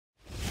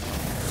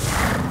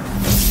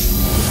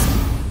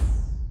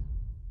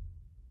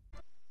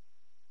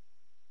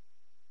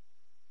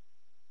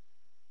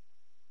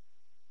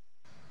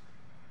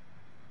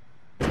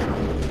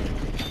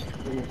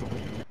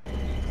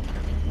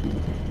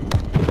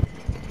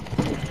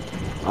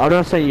I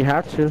don't say you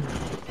have to.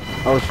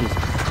 I was just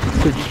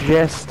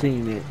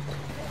suggesting it.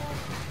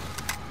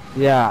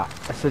 Yeah,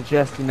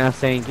 suggesting, not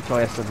saying get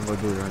your ass up and go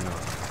do it right now.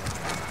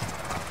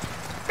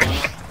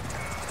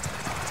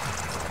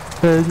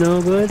 Cause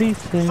nobody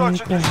said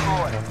Search and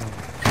destroy.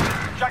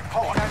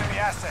 Jackpot on enemy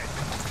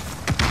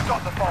assets.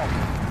 Got the bomb.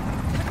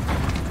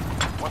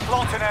 We're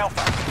planting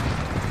Alpha.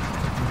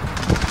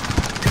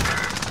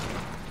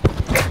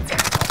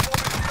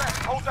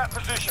 Hold that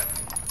position.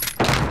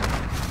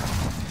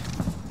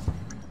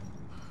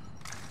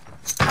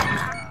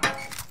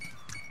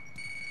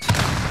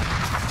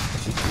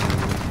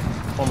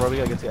 Come on, bro, we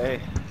gotta get to A.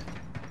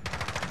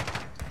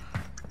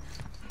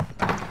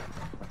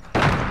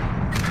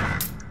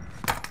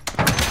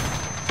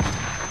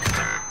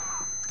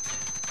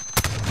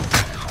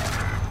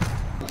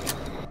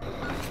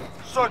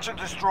 Search and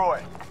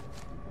destroy.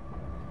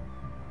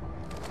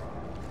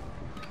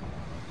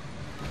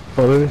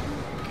 Oh, baby.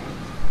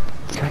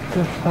 Check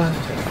the fuck.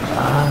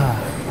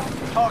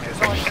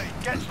 Target's ID.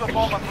 Get to the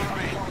bomb and move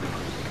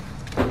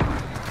in.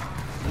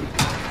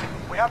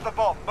 We have the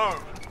bomb.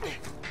 Move.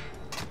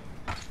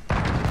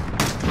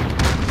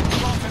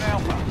 Planting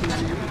Alpha.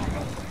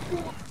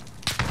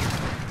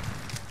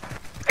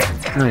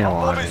 No, you Bomb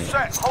want is it.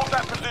 set. Hold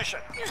that position.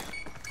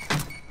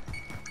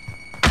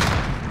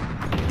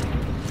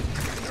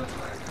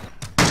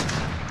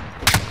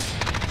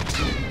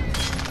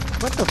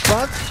 What the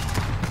fuck?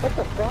 What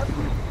the fuck?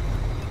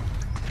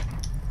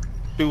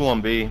 2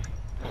 on B.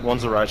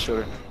 One's a right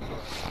shoulder.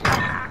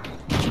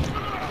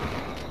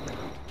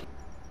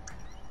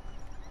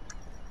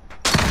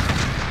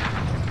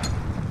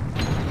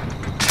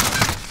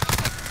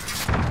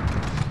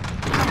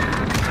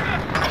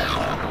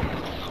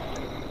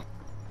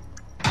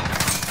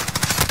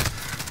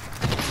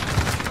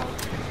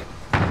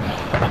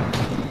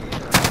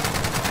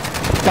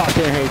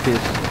 Fucking hate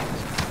this.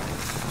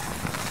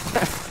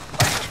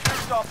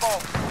 Defused our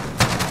bomb.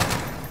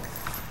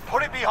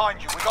 Put it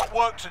behind you. We got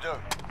work to do.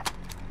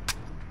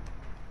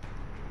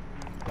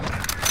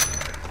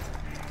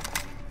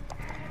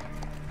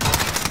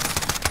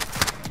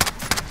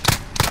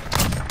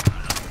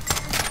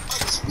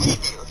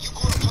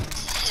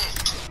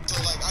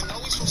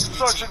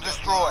 Search and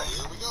destroy.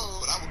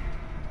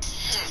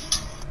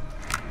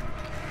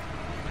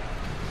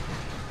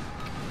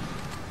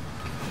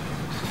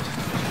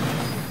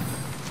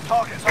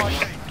 Target's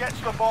ID. Get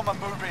to the bomb and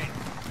move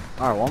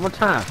in. Alright, one more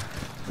time.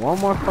 One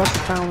more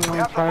fucking time we're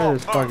gonna try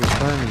this fucking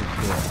turning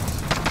shit.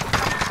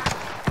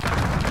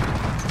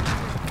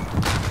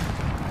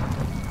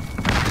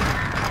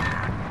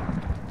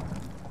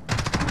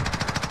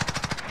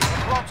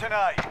 Planting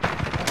A.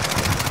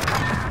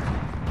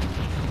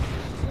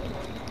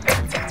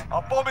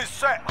 Our bomb is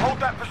set. Hold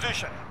that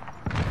position.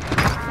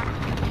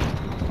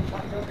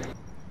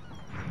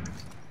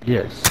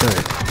 Yes,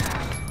 sir.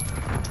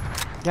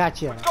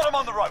 Gotcha. Got him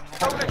on the rope.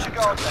 Don't let your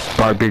guard down.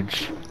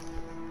 Garbage.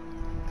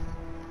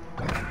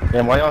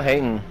 Damn, why y'all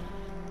hating?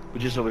 We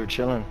just over here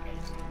chilling.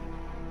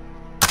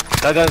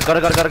 Gotta,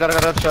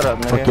 shut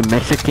up, man. Fucking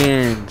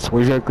Mexicans.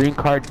 Where's your green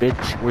card,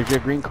 bitch? Where's your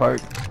green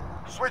card?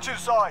 Switching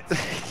sides.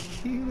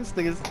 This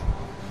thing is...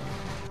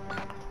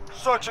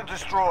 Search and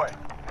destroy.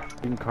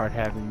 Green card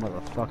having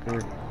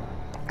motherfucker.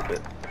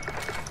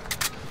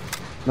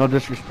 No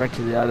disrespect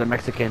to the other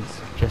Mexicans.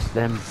 Just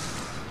them.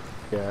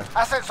 Yeah.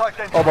 Assets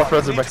identified. All my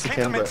friends are Need to keep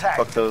Mexican, them but intact.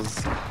 fuck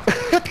those.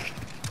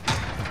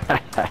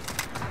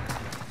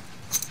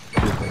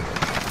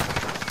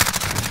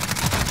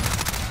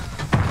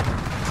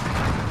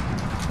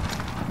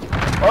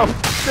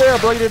 Oh, damn,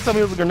 bro, you didn't tell me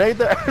there was a grenade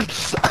there.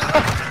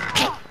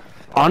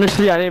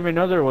 Honestly, I didn't even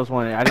know there was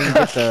one. I didn't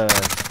get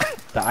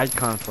the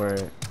icon for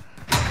it.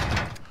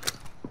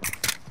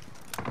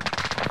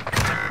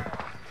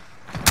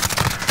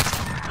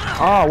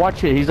 Oh,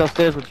 watch it. He's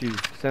upstairs with you.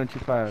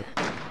 75.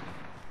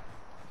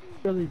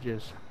 Really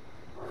just.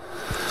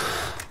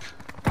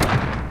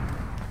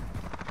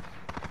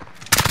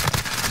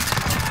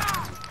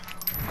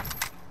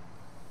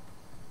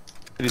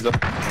 He's up.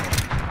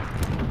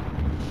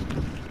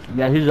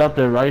 Yeah, he's up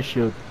there, right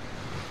shield.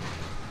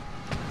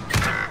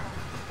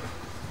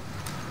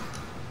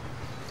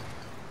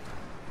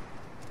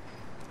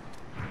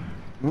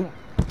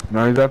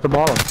 Now he's at the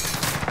bottom.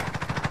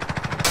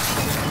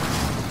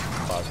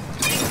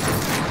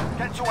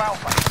 Get to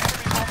Alpha.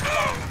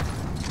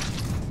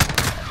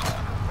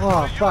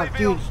 Oh fuck,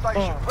 dude.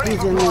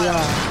 He's in the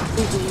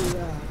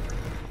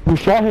Who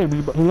shot him?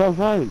 He was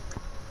right.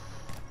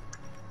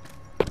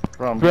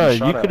 Bro, I'm getting Bruh,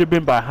 shot you at. could have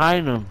been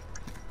behind him.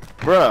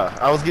 Bruh,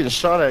 I was getting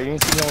shot at. You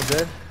didn't see me all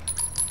dead?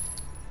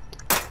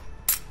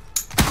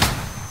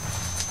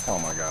 Oh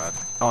my god.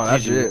 Oh,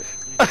 that's GG.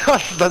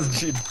 it. That's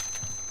G.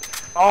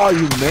 Oh,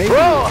 you made Bro,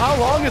 it. how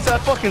long is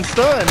that fucking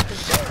stun?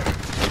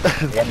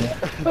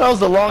 That was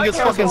the longest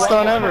fucking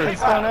stun ever.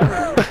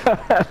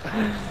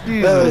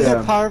 Those Yeah.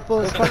 are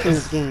powerful as fuck in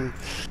this game.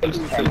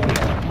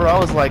 Bro, I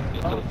was like,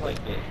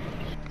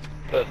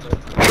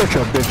 Shut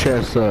your bitch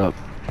ass up.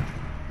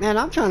 Man,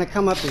 I'm trying to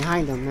come up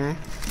behind him, man.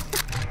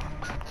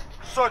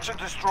 Search and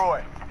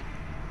destroy.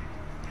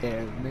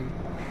 Yeah, nigga.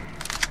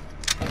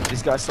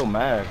 These guys so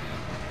mad.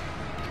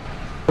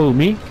 Who,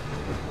 me?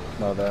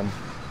 No, them.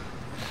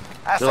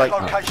 Asset like,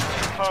 location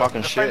confirmed.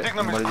 Talking shit. Defending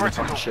them is Nobody's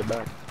critical. talking shit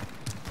back.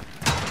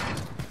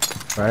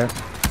 Right.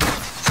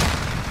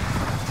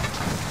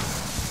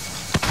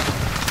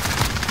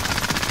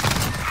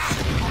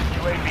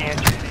 UAV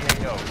entering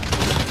the AO.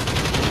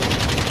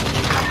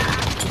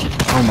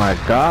 Oh my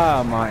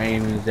god, my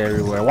aim is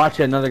everywhere. Watch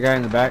it, another guy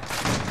in the back.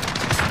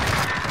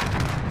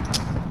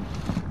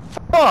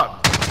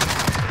 Fuck!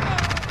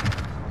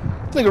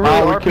 This nigga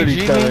really Oh, we killed each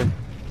RPG'd other. me?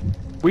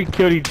 We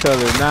killed each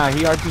other. Nah,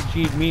 he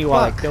RPG'd me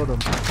while I Fuck. killed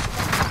him.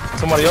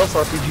 Somebody else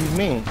RPG'd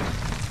me.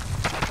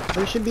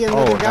 There should be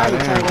another guy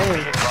goddamn. inside A. Be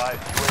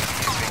advised, UAV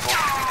is single.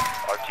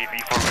 RTV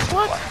for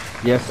resupply.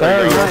 Yes,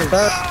 sir. Yes,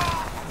 sir.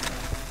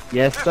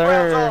 Yes, This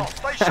round's sir. off.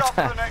 Stay sharp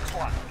for the next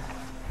one.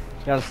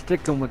 Gotta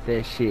stick him with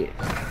that shit.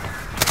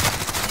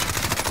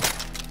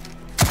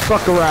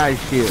 Fuck a ride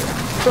shit.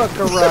 Fuck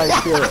a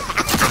ride shit.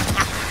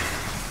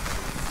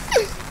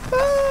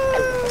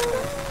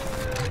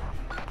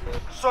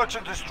 Search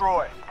and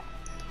destroy.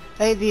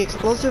 Hey, the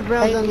explosive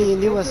rounds on the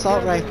new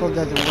assault rifle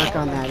doesn't work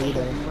on that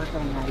either.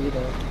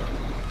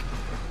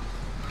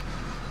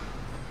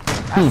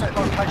 Asset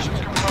locations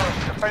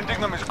confirmed.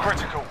 Defending them is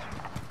critical.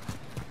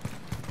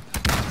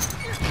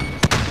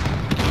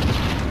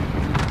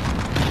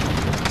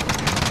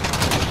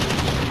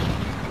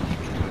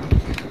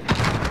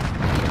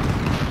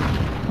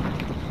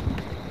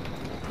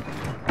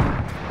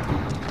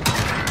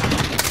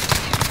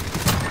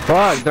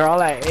 Fuck, they're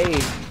all at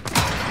A.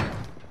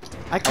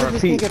 I killed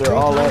this repeat, nigga 3 they're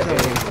all times at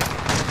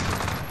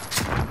already.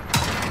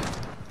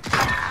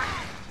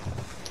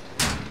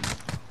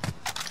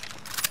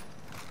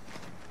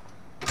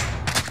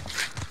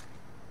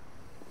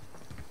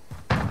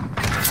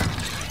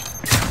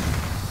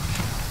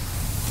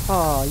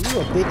 Oh, you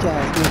a bitch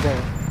ass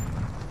nigga.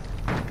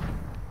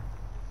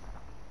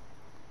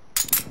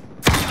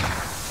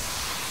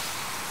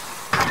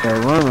 Better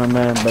run, my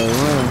man, better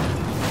run.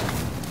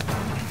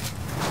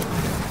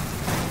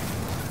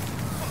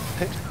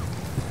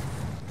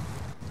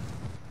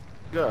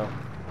 Go.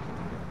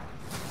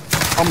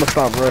 I'm gonna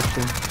stop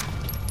rushing.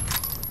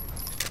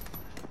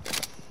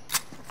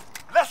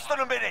 Less than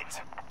a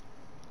minute.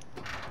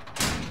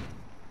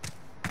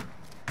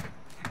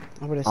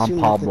 I would I'm assume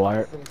Paul that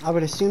Blart. I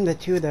would assume the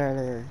two that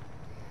are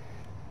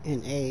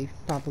in A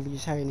probably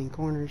just hiding in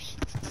corners.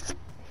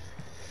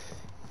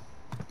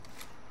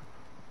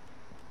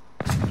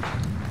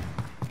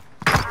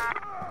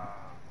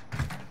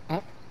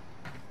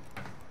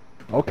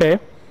 Okay.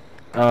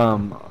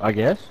 I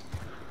guess.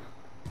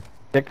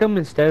 Stick him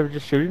instead of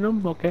just shooting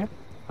him? Okay.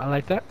 I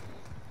like that.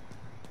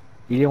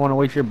 You didn't want to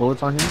waste your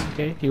bullets on him?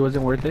 Okay. He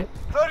wasn't worth it.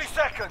 30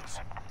 seconds.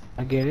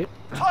 I get it.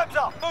 Time's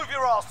up. Move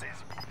your asses.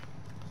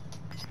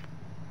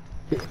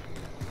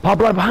 Paul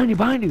Blart, behind you,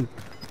 behind you!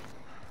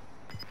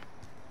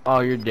 Oh,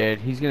 you're dead.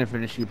 He's gonna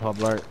finish you, Paul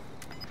Blart.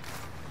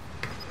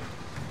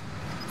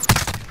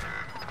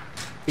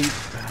 Beep.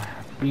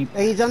 Beep.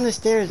 Hey, he's on the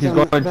stairs He's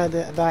on,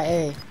 going- by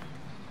A.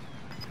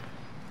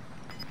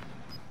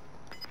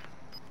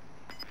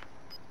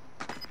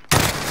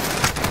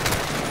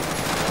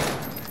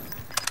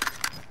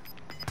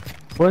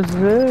 What's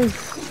this?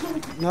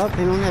 Nope,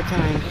 they don't have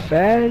time.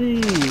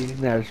 Fatty!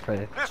 No, it's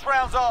fine. This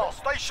round's off.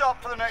 Stay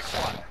sharp for the next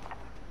one.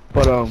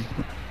 But,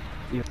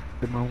 yeah,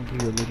 the mom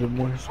give you a little bit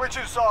more.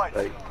 Switching sides.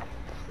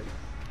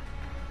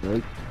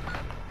 Right?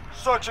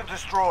 Search and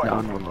destroy.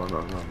 No.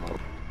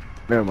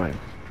 Never mind.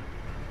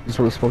 Just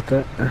wanna smoke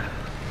that?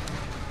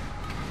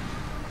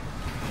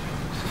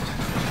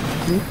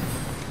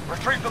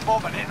 Retrieve the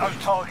bomb and hit those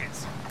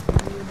targets.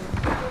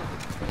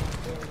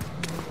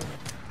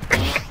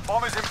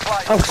 Bomb is in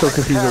place. I'm so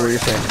confused with what you're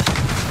saying.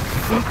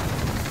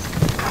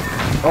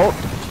 Oh,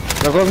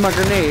 there goes my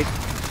grenade.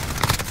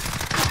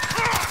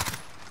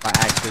 By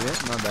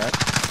accident, my bad.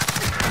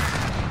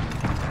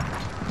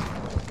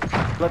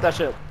 Let that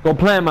shit. Go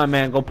plant, my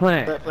man, go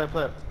plant. Play.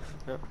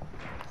 Yep.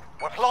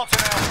 We're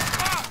planting out.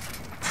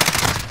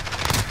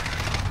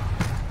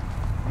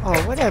 Oh,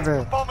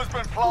 whatever. Bomb has been I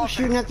was planted.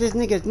 shooting at this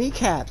nigga's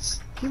kneecaps.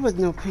 He was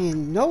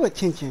paying no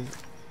attention.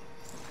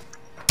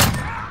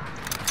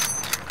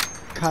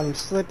 Caught him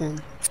slipping.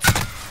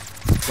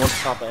 One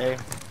top of A.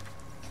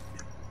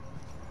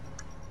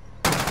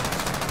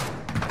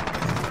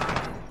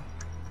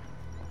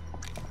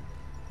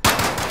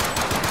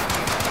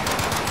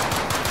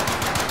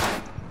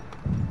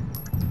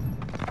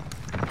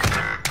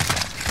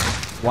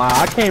 Wow,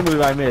 I can't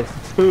believe I missed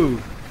two.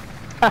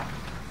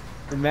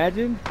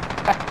 Imagine.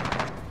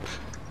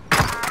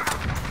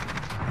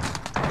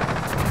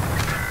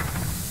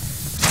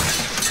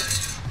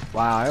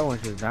 Wow, I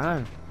almost just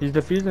died. He's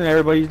defusing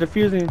everybody, he's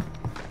defusing.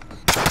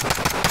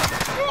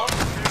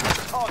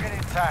 Target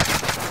intact.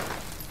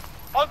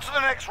 On to the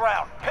next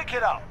round. Pick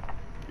it up.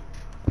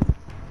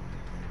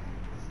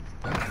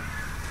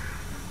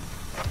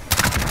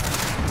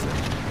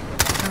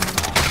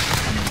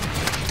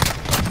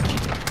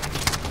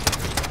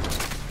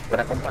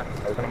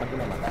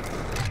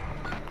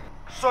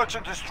 Search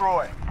and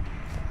destroy.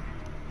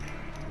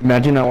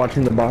 Imagine not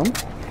watching the bomb.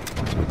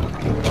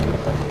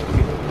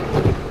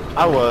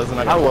 I was, and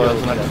I got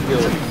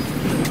killed.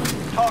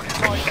 Target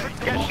sighted.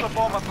 Get to the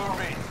bomb and move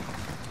in.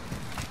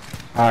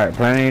 Alright,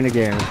 planning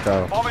again, let's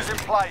go. Bomb is in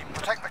play.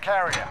 Protect the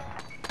carrier.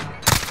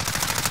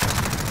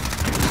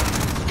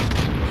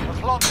 We're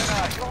planting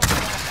out.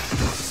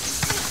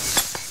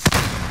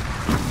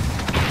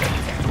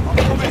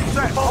 Bomb is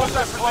set. Hold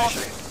that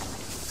position.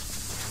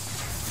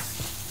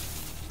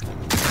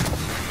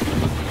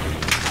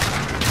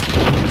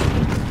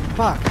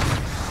 Fuck.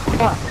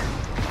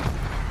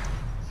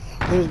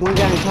 There's one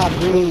guy in top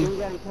green.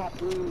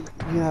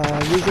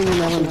 Yeah, using an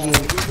LMG.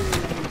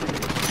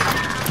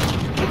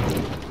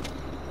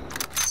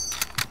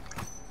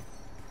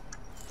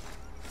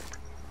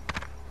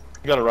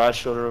 You got a ride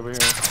shoulder over here.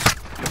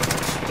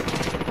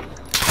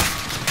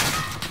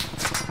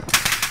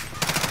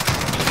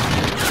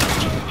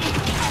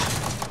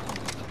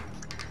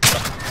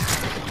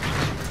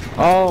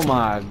 Oh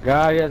my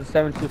god, he has a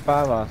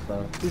 725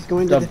 also. He's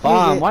going to The defuse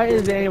bomb, it. why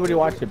isn't anybody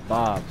watching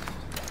Bob?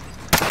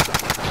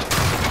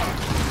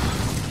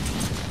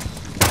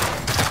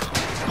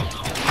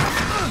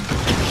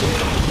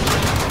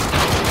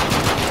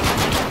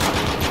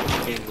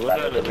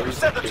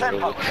 Set the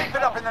tempo. Keep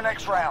it up in the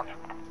next round.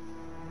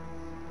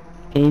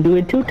 Can you do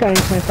it 2 times,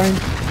 my friend?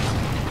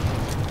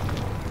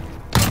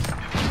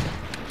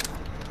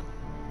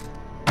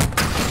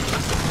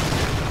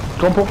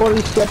 Un poco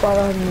risque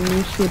para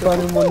inicio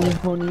para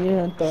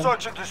movimiento.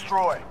 Search and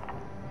destroy.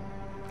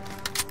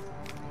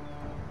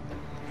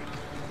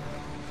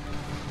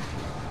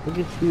 Look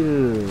at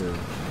you.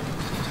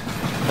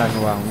 Talking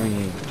about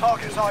me.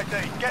 Target's ID.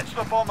 Get to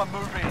the bomb and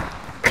move in.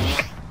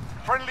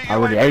 Friendly I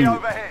already UAV ate.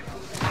 overhead.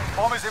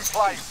 Bomb is in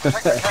place.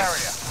 Protect the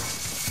carrier.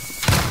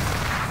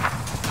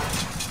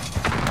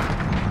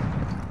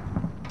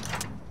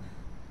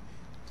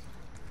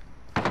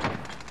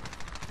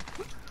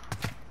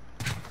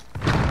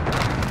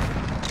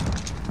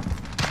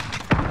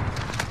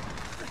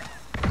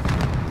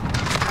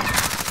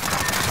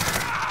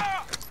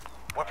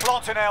 We're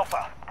planting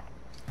Alpha.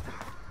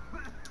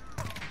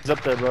 He's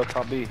up there, bro.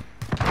 Top B.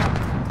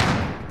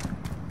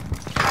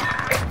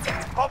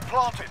 Bomb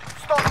planted.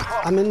 Start the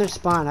clock. I'm in their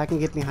spawn. I can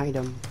get behind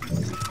them.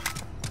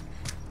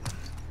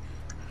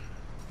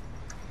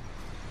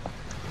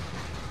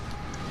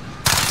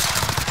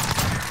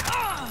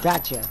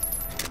 Gotcha.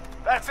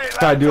 That's it.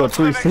 Try to do a lads.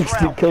 On to the next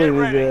 360 round. killing Get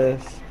ready.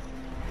 his ass.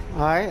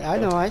 Alright, I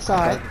know. I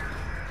saw it.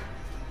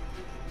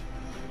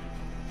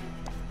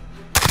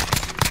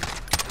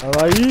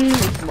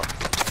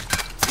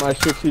 My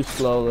shit too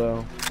slow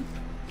though.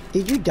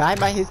 Did you die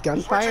by his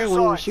gunfire when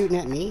you were sides. shooting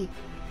at me?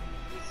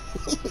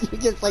 You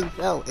just like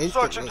fell Search and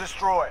instantly.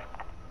 destroy.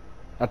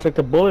 I took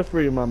the bullet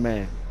for you, my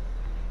man.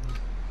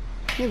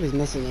 He was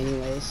missing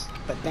anyways,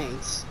 but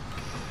thanks.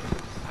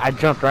 I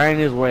jumped right in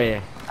his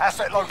way.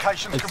 Asset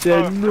locations I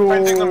confirmed. said no.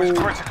 Defending them is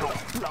critical.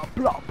 Blah,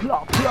 blah,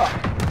 blah, blah.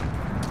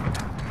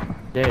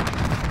 Dead.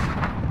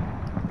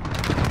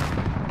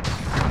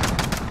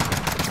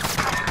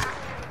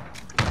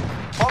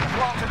 Bomb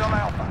planted on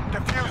Alpha.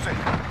 Defuse it.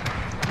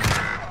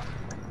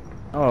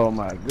 Oh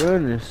my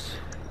goodness.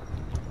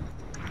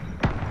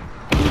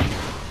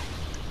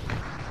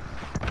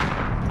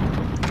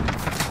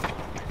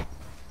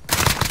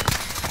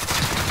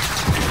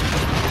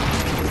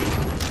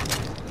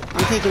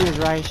 I'm taking his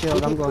riot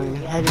shield. I'm going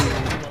heavy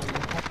now.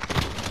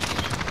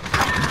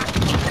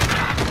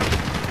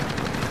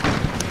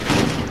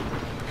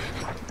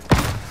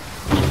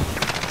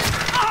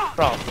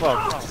 Oh,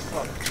 fuck.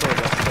 Sorry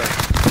about that.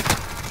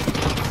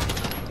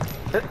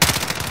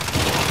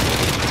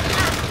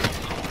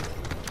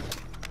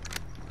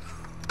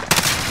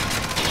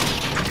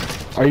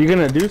 Are you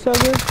gonna do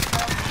something?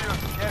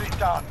 Get it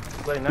done.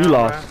 Play now, You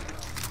lost. man.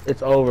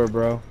 It's over,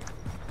 bro.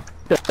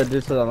 I did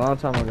this a long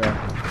time ago.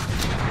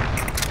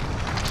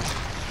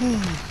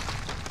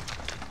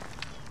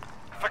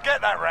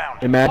 Forget that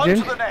round. Imagine.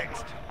 On to the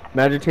next.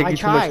 Imagine taking I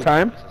too much tried.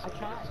 time.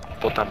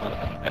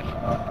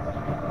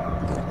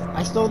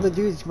 I stole the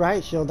dude's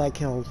riot shield I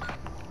killed.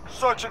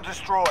 Search and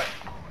destroy.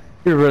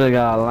 You really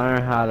gotta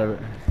learn how to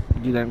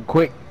do them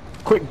quick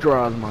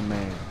draws, my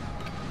man.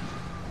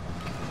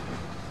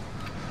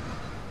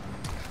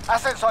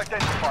 Assets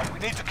identified. We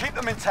need to keep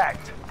them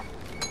intact.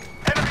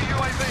 Enemy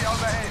UAV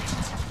overhead.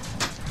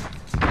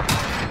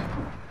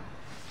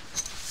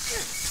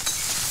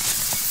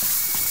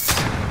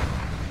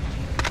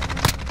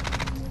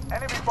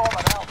 Enemy bomb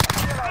at Alpha.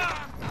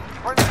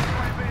 Friendly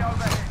UAV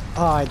overhead.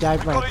 Oh, I died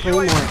by Got a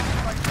Claymore. UAV.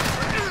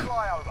 Friendly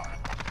flyover.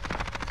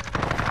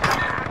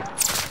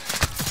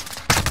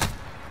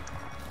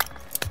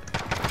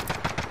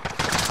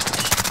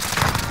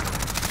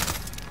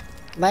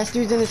 Last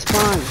dude's in the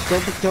spawn.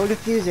 Go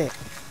defuse it.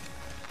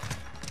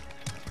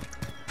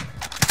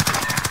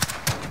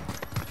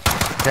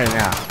 Okay,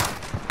 now.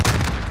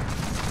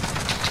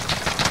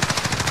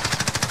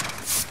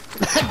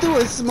 That dude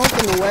was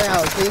smoking the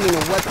warehouse. They didn't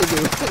know what to do.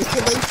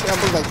 They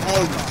troubled like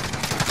eggs.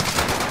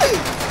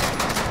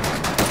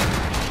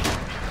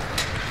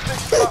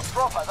 This is up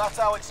proper. That's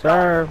how it's done.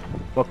 Sir,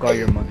 fuck all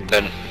your money.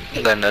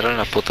 Ganaron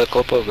la puta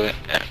copa, güey.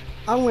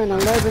 I went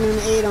 11 and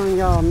 8 on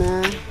y'all,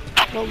 man.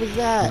 What was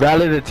that?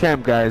 Valid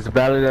attempt, guys.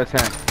 Valid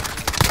attempt.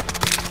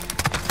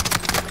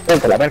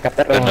 Vente la verga,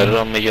 perro. ¿Ganar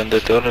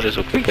 $1.000.000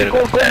 o qué verga?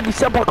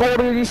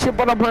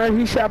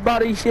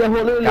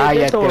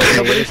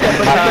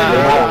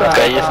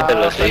 Cállate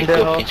los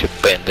hijos, pinche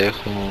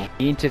pendejo.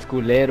 Pinches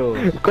culeros.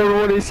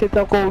 Como dice,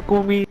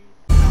 con mi